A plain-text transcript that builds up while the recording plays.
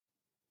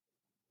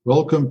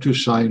Welcome to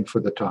Sign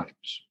for the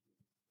Times.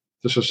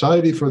 The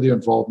Society for the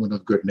Involvement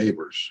of Good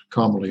Neighbors,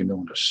 commonly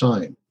known as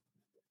SIGN,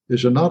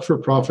 is a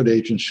not-for-profit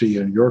agency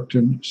in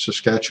Yorkton,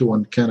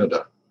 Saskatchewan,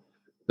 Canada,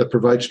 that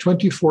provides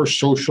 24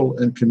 social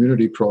and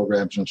community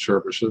programs and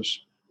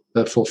services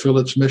that fulfill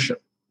its mission,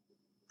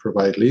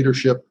 provide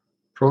leadership,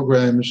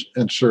 programs,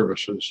 and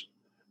services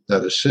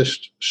that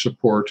assist,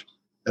 support,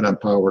 and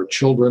empower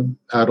children,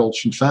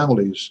 adults, and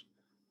families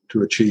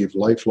to achieve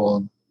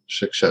lifelong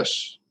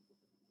success.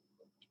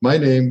 My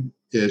name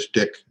is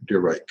Dick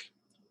DeRuyck.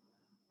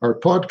 Our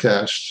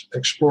podcasts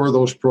explore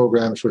those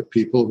programs with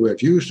people who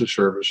have used the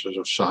services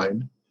of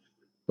SIGN,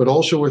 but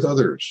also with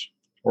others,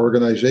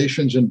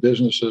 organizations and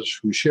businesses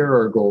who share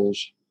our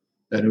goals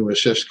and who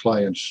assist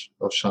clients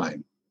of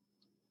SIGN.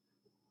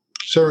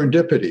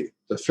 Serendipity,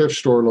 the thrift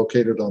store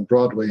located on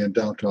Broadway in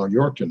downtown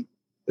Yorkton,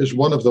 is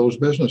one of those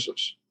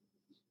businesses.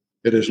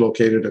 It is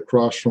located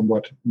across from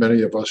what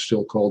many of us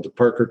still call the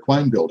Parker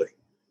Quine building,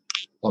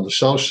 on the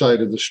south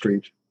side of the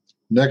street,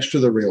 next to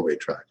the railway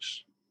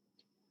tracks.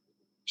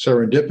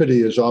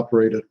 Serendipity is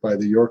operated by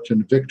the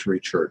Yorkton Victory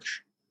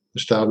Church,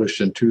 established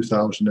in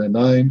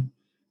 2009,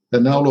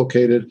 and now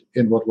located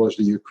in what was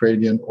the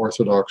Ukrainian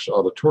Orthodox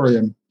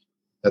Auditorium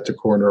at the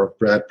corner of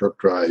Bradbrook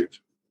Drive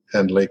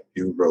and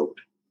Lakeview Road.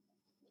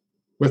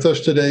 With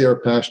us today are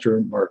Pastor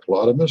Mark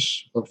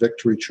Laudamus of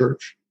Victory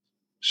Church,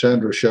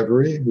 Sandra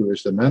Chevery, who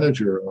is the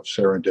manager of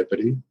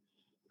Serendipity,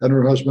 and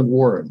her husband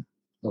Warren,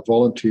 a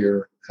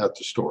volunteer at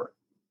the store.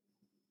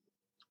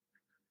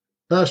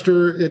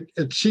 Pastor,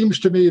 it seems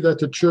to me that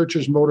the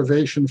church's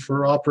motivation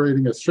for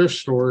operating a thrift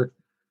store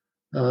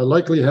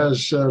likely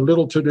has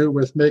little to do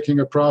with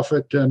making a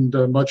profit and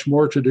much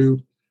more to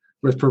do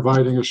with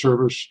providing a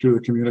service to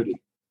the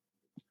community.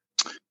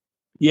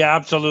 Yeah,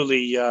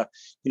 absolutely. It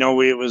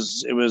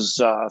was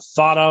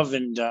thought of,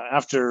 and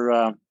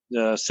after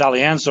the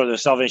Sally Ann store, the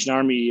Salvation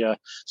Army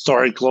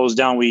store had closed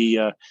down,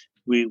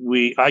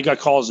 I got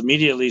calls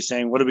immediately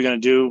saying, "What are we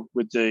going to do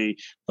with the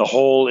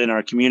hole in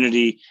our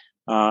community?"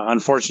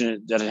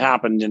 Unfortunate that it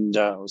happened, and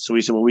so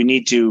we said, "Well, we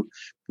need to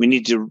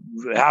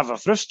have a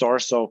thrift store.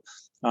 So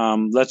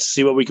let's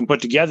see what we can put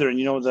together." And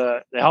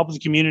the help of the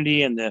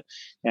community and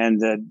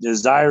the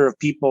desire of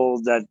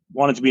people that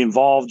wanted to be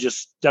involved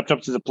just stepped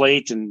up to the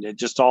plate, and it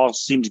just all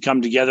seemed to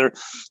come together.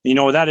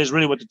 That is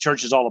really what the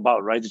church is all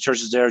about, right? The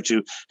church is there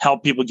to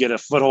help people get a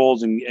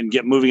foothold and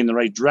get moving in the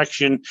right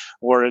direction,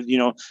 or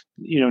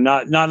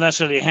not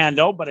necessarily a hand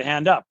out, but a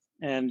hand up.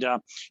 And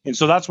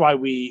so that's why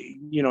we,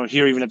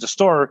 here even at the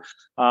store,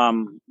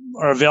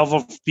 are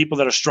available for people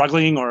that are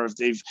struggling, or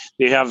if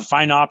they have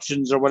fine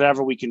options or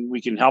whatever, we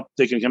can help.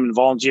 They can come and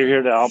volunteer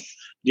here to help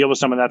deal with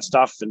some of that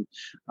stuff. And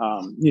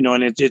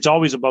and it's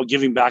always about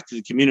giving back to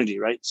the community,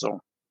 right?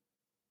 So.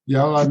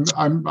 Yeah,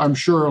 I'm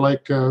sure,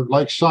 like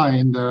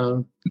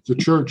SIGN, the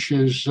church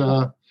is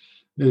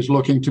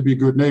looking to be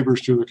good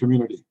neighbors to the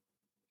community.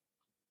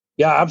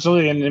 Yeah,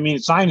 absolutely. And I mean,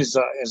 SIGN is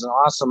an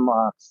awesome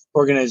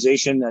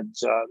organization that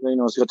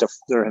has got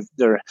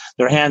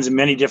their hands in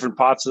many different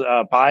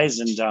pies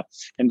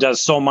and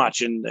does so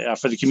much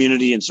for the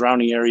community and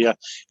surrounding area.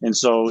 And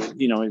so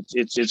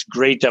it's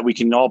great that we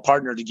can all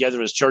partner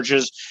together as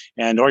churches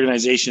and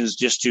organizations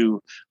just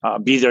to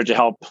be there to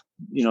help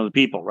the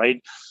people,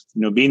 right?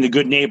 Being the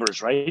good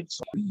neighbors, right?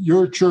 So.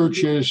 Your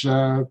church is.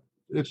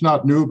 It's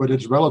not new, but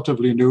it's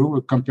relatively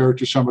new compared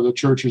to some of the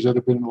churches that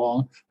have been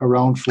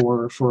around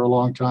for a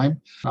long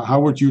time.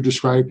 How would you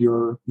describe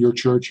your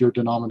church, your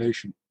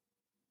denomination?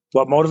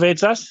 What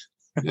motivates us?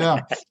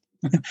 Yeah.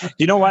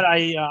 You know what?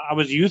 I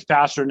was a youth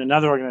pastor in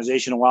another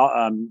organization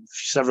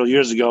several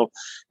years ago,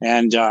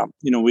 and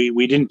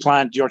we didn't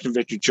plant Yorkton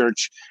Victory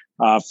Church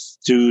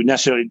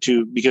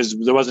because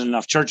there wasn't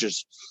enough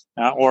churches,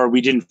 or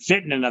we didn't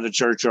fit in another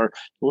church, or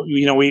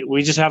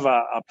we just have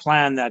a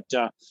plan that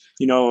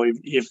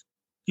if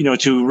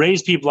to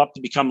raise people up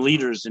to become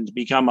leaders and to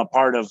become a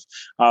part of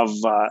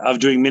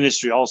doing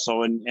ministry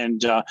also,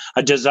 and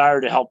a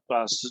desire to help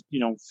us,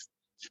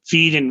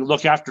 feed and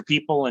look after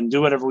people and do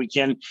whatever we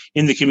can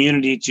in the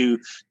community to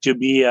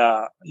be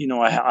a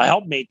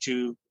helpmate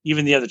to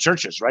even the other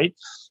churches, right?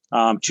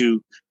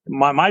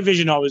 My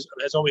vision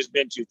has always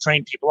been to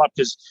train people up,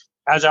 because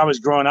as I was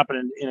growing up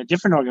in a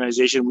different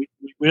organization, we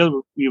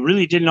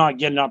really did not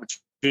get an opportunity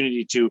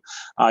to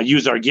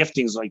use our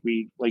giftings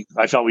like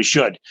I felt we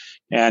should,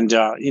 and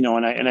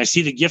I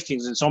see the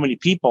giftings in so many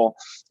people,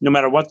 no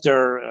matter what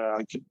their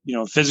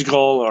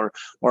physical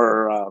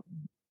or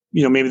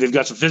maybe they've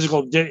got some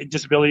physical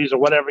disabilities or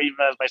whatever. Even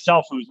as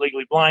myself, who's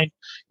legally blind,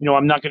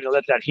 I'm not going to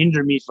let that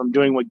hinder me from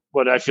doing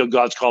what I feel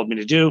God's called me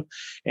to do,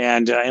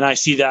 and I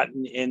see that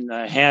in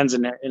hands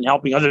and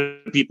helping other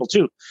people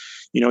too.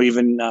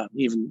 Even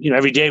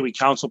every day we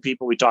counsel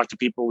people, we talk to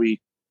people, we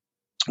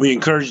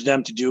encourage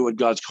them to do what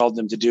God's called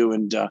them to do,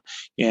 and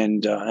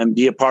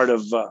be a part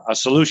of a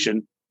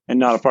solution and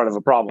not a part of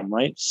a problem,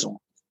 right? So,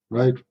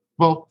 right.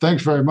 Well,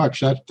 thanks very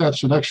much.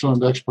 That's an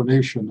excellent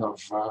explanation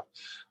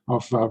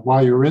of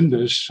why you're in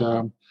this.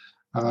 I'm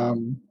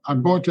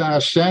going to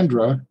ask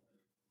Sandra.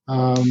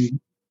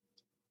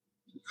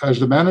 as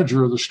the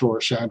manager of the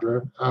store,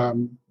 Sandra,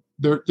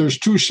 there's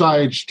two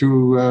sides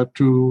to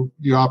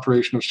the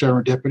operation of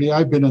Serendipity.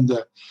 I've been in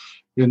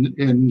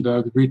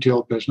the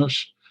retail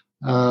business.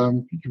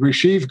 You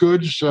receive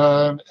goods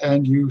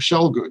and you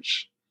sell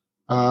goods.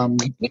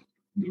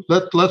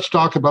 Let's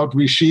talk about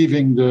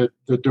receiving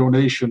the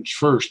donations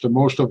first. The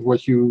most of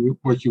what you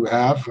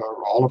have,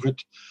 or all of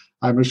it,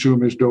 I'm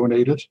assuming, is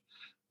donated.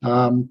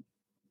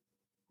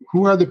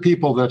 Who are the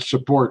people that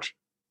support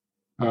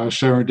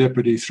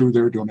Serendipity through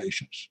their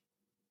donations?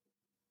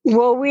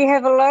 Well, we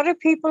have a lot of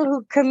people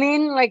who come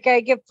in. Like,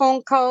 I get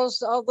phone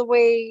calls all the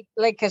way,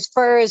 like, as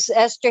far as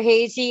Esther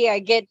Hazy. I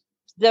get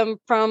them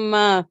from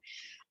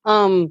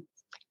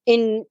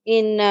in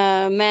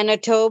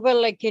Manitoba,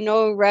 like,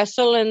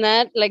 Russell and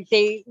that. Like,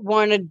 they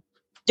want to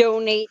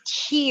donate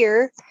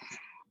here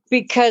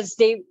because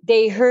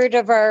they heard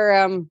of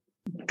our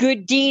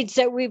good deeds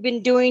that we've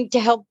been doing to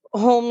help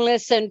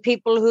homeless and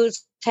people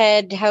who's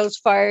had house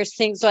fires,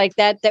 things like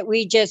that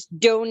we just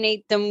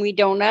donate them. We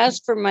don't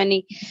ask for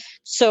money.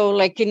 So,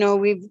 like,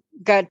 we've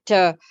got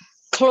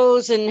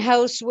clothes and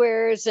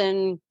housewares,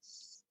 and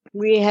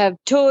we have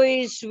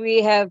toys,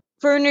 we have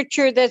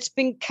furniture that's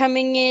been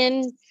coming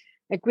in.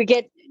 Like, we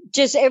get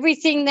just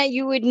everything that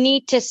you would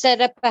need to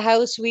set up a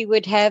house, we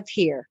would have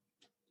here.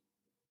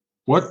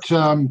 What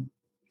kind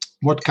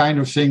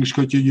of things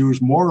could you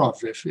use more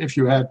of if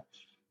you had,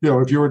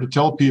 if you were to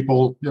tell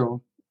people,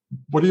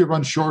 what do you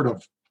run short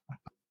of?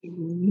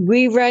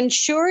 We run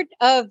short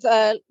of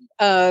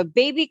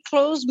baby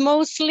clothes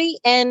mostly,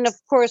 and of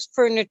course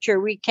furniture.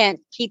 We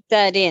can't keep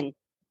that in.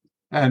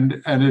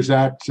 And is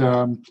that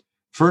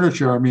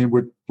furniture? I mean,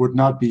 would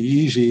not be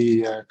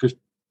easy because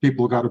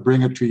people got to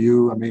bring it to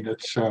you. I mean,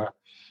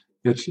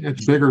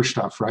 it's bigger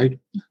stuff, right?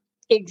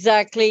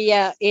 Exactly.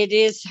 Yeah, it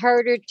is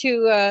harder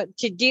to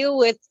deal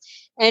with,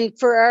 and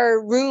for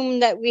our room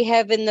that we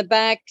have in the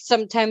back,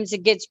 sometimes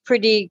it gets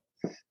pretty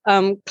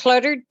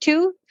cluttered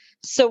too.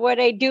 So what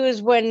I do is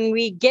when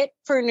we get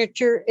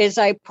furniture is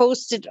I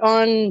post it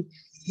on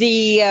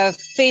the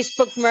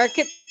Facebook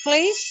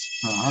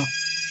Marketplace,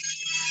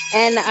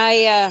 and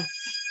I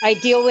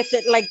deal with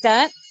it like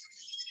that.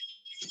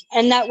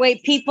 And that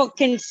way people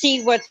can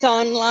see what's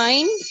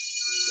online.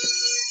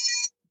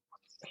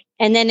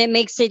 And then it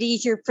makes it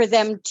easier for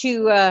them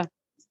to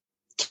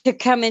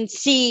come and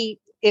see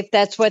if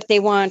that's what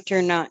they want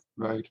or not.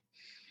 Right.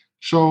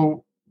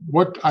 So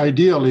what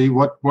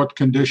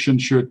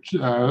conditions should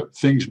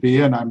things be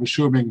in? I'm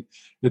assuming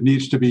it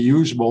needs to be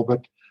usable,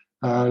 but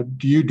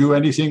do you do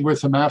anything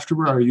with them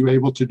afterward? Are you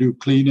able to do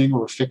cleaning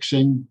or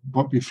fixing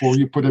before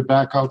you put it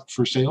back out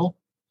for sale?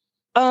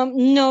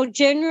 No,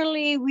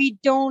 generally we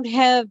don't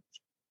have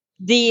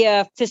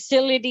the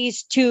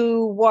facilities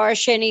to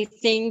wash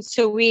anything.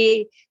 So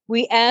we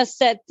ask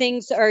that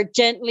things are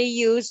gently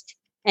used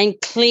and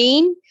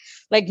clean.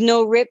 Like,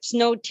 no rips,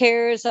 no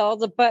tears, all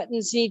the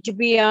buttons need to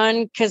be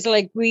on because,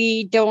 like,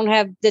 we don't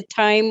have the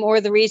time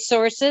or the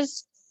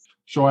resources.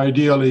 So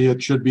ideally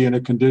it should be in a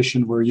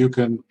condition where you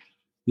can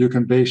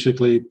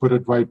basically put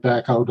it right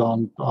back out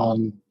out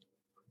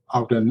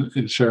in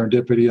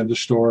Serendipity in the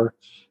store,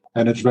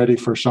 and it's ready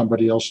for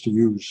somebody else to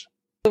use.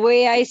 The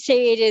way I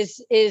say it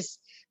is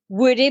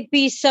would it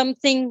be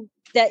something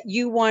that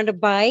you want to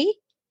buy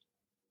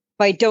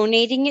by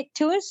donating it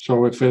to us?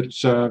 So if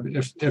it's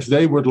if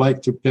they would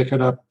like to pick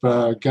it up,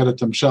 get it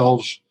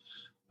themselves,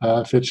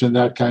 if it's in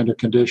that kind of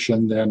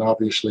condition, then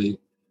obviously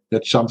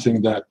it's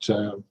something that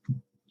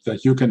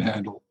you can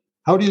handle.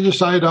 How do you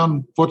decide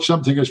on what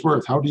something is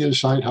worth? How do you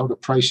decide how to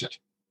price it?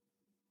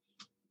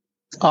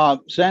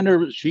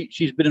 Sandra,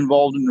 she's been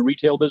involved in the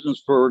retail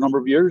business for a number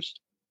of years,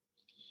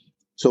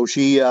 so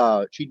she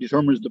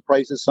determines the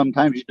prices.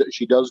 Sometimes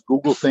she does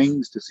Google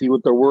things to see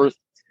what they're worth,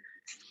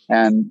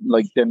 and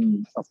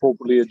then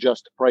appropriately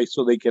adjust the price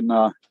so they can,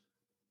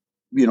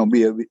 be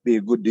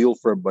a good deal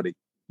for everybody.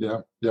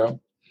 Yeah.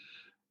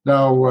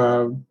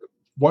 Now,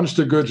 once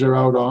the goods are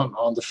out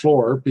on the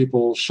floor,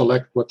 people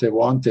select what they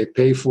want, they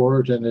pay for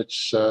it, and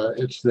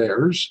it's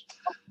theirs.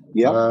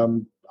 Yeah.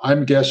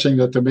 I'm guessing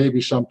that there may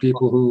be some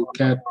people who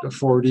can't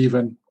afford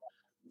even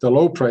the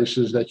low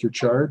prices that you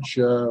charge,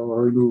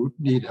 or who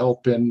need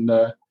help in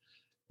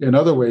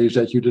other ways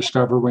that you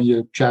discover when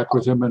you chat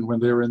with them and when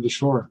they're in the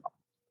store.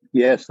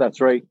 Yes,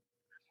 that's right.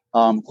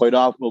 Quite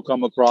often we'll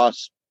come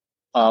across,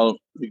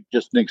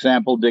 just an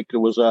example, Dick, there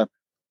was a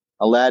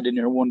lad in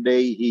here one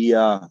day. He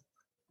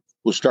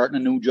was starting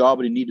a new job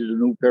and he needed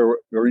a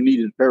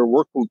pair of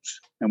work boots,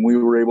 and we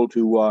were able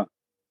to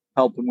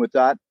help him with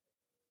that.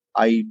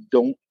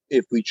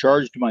 If we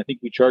charged him, I think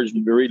we charged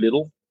him very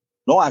little.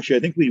 No, actually, I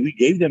think we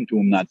gave them to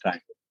him that time.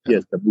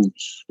 Yes, the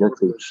boots, work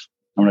boots.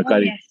 We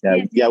did.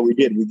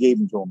 We gave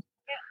them to him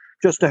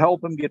just to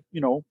help him get,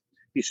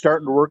 he's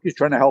starting to work. He's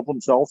trying to help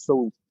himself.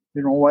 So,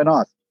 why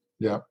not?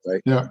 Yeah.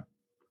 Right. Yeah.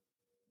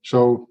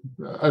 So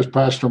as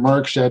Pastor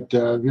Mark said,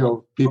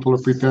 people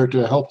are prepared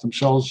to help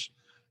themselves.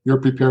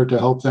 You're prepared to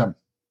help them.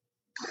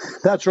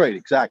 That's right.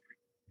 Exactly.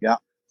 Yeah.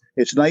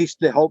 It's nice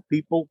to help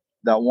people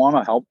that want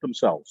to help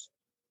themselves.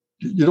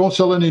 You don't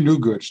sell any new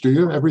goods, do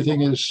you?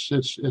 Everything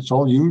it's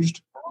all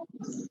used?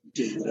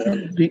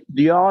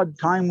 The odd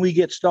time we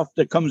get stuff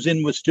that comes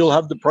in, we still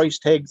have the price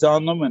tags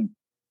on them,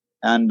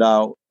 and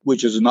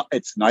which is not,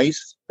 it's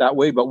nice that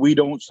way, but we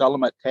don't sell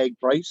them at tag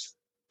price,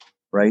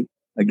 right?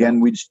 Again,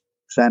 we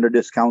standard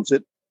discounts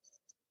it,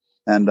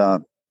 and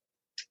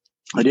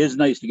it is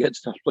nice to get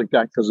stuff like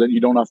that because then you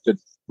don't have to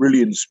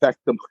really inspect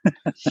them.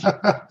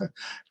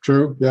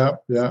 True. Yeah.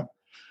 Yeah.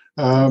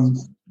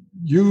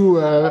 You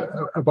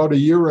about a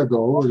year ago,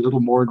 or a little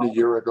more than a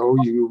year ago,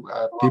 you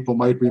people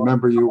might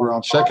remember you were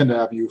on Second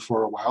Avenue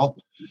for a while.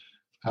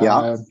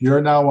 Yeah.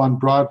 You're now on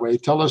Broadway.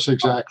 Tell us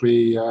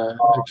exactly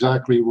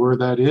where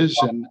that is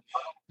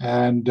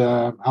and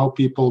how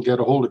people get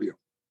a hold of you.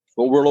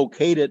 Well, we're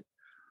located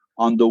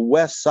on the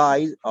west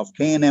side of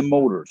K&M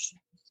Motors,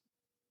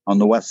 on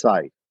the west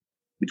side,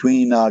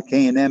 between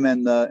K&M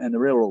and the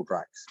railroad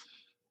tracks.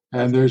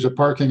 And there's a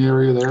parking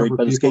area there Right where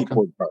by the people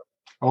skateboard can. park.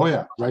 Oh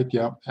yeah, right,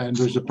 yeah. And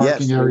there's a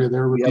parking area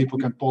there where people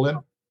can pull in.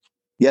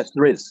 Yes,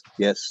 there is.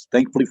 Yes,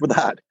 thankfully for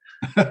that.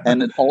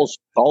 And it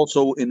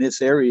also in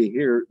this area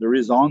here, there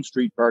is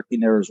on-street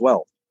parking there as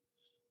well.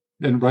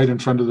 And right in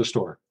front of the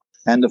store.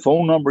 And the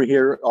phone number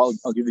here, I'll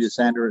give you the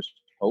Sanders.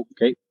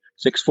 Okay,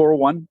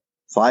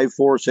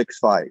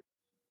 641-5465.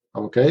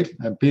 Okay,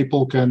 and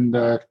people can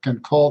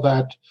call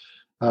that.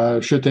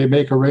 Should they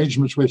make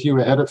arrangements with you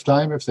ahead of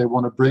time if they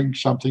want to bring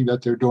something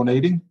that they're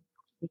donating?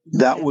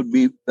 That would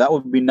be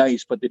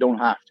nice, but they don't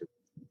have to.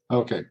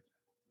 Okay.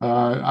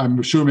 I'm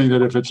assuming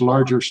that if it's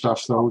larger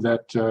stuff, though,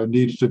 that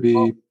needs to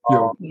be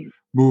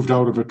moved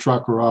out of a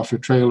truck or off a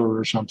trailer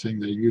or something,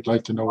 that you'd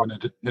like to know in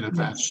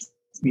advance.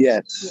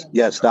 Yes,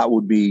 that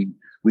would be.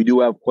 We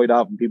do have quite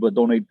often people that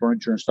donate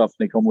furniture and stuff.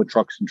 And they come with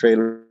trucks and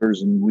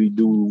trailers, and we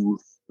do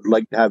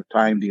like to have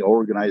time to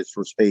organize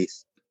for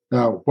space.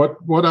 Now,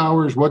 what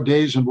hours, what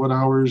days, and what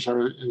hours is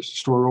the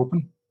store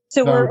open?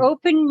 So we're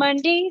open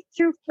Monday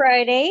through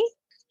Friday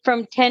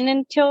from 10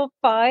 until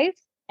 5,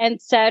 and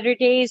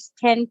Saturdays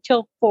 10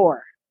 till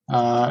 4.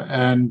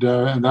 And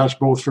that's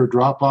both for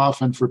drop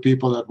off and for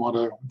people that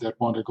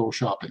want to go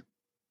shopping.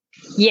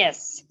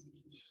 Yes.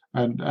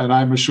 And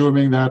I'm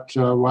assuming that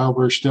while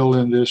we're still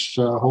in this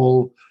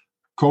whole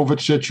COVID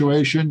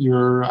situation,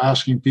 you're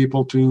asking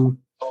people to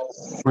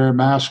wear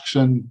masks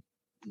and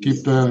do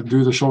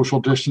the social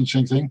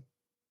distancing thing.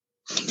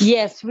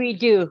 Yes, we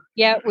do.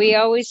 Yeah, we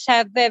always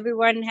have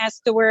everyone has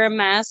to wear a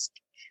mask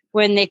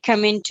when they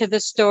come into the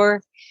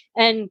store.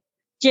 And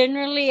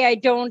generally, I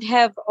don't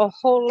have a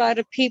whole lot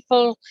of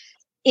people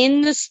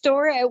in the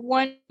store at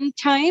one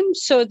time.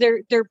 So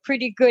they're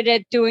pretty good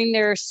at doing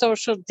their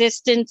social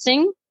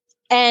distancing.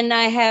 And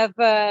I have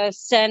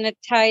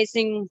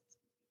sanitizing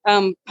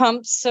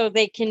pumps so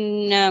they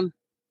can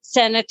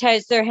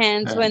sanitize their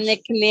hands when they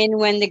come in,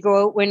 when they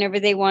go out, whenever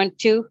they want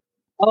to.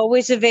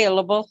 Always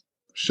available.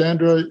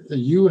 Sandra,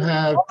 you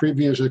have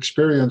previous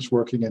experience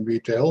working in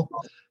retail,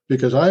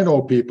 because I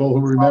know people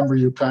who remember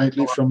you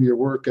kindly from your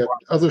work at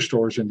other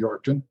stores in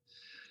Yorkton.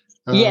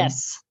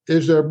 Yes.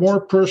 Is there more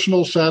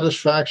personal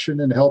satisfaction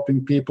in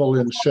helping people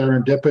in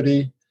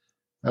Serendipity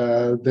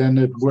than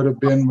it would have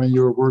been when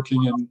you were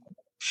working in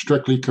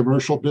strictly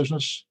commercial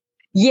business?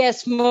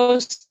 Yes,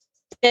 most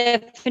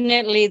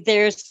definitely.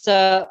 There's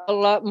a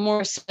lot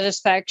more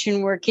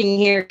satisfaction working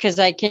here because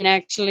I can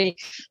actually,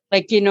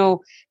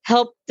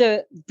 help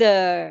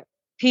the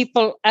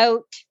people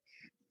out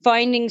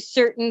finding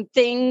certain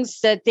things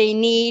that they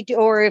need,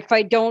 or if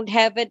I don't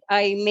have it,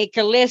 I make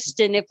a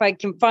list, and if I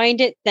can find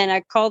it, then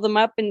I call them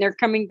up and they're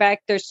coming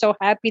back. They're so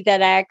happy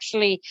that I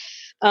actually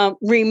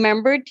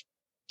remembered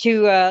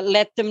to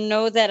let them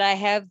know that I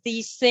have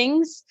these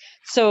things.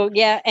 So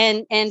yeah,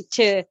 and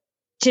to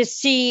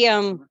see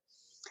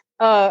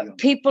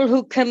people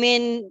who come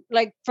in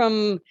like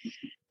from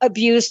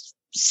abuse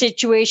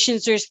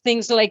situations or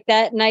things like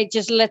that, and I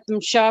just let them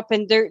shop,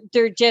 and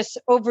they're just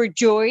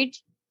overjoyed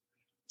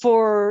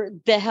for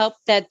the help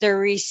that they're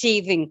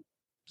receiving.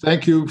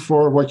 Thank you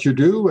for what you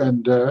do,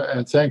 and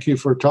thank you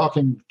for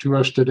talking to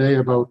us today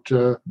about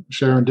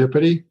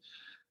Serendipity.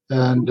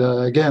 And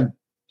again,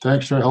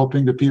 thanks for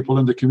helping the people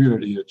in the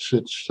community.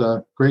 It's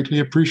greatly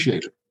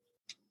appreciated.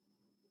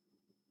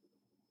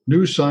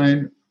 New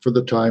Sign for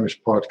the Times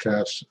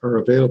podcasts are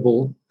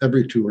available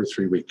every 2 or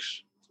 3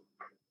 weeks.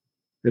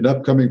 In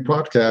upcoming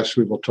podcasts,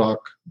 we will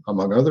talk,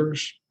 among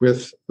others,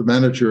 with the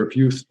manager of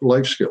Youth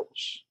Life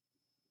Skills,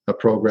 a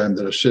program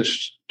that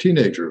assists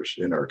teenagers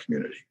in our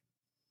community.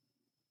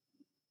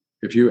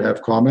 If you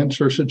have comments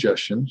or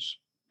suggestions,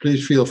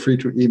 please feel free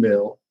to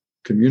email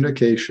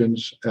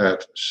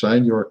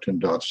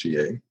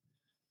communications@signyorkton.ca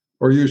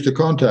or use the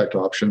contact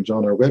options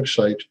on our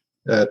website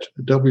at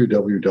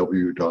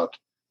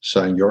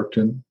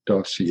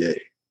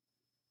www.signyorkton.ca.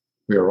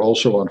 We are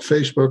also on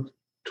Facebook,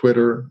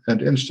 Twitter,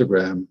 and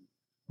Instagram,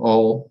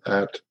 all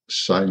at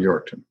Sign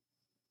Yorkton.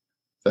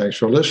 Thanks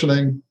for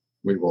listening.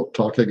 We will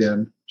talk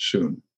again soon.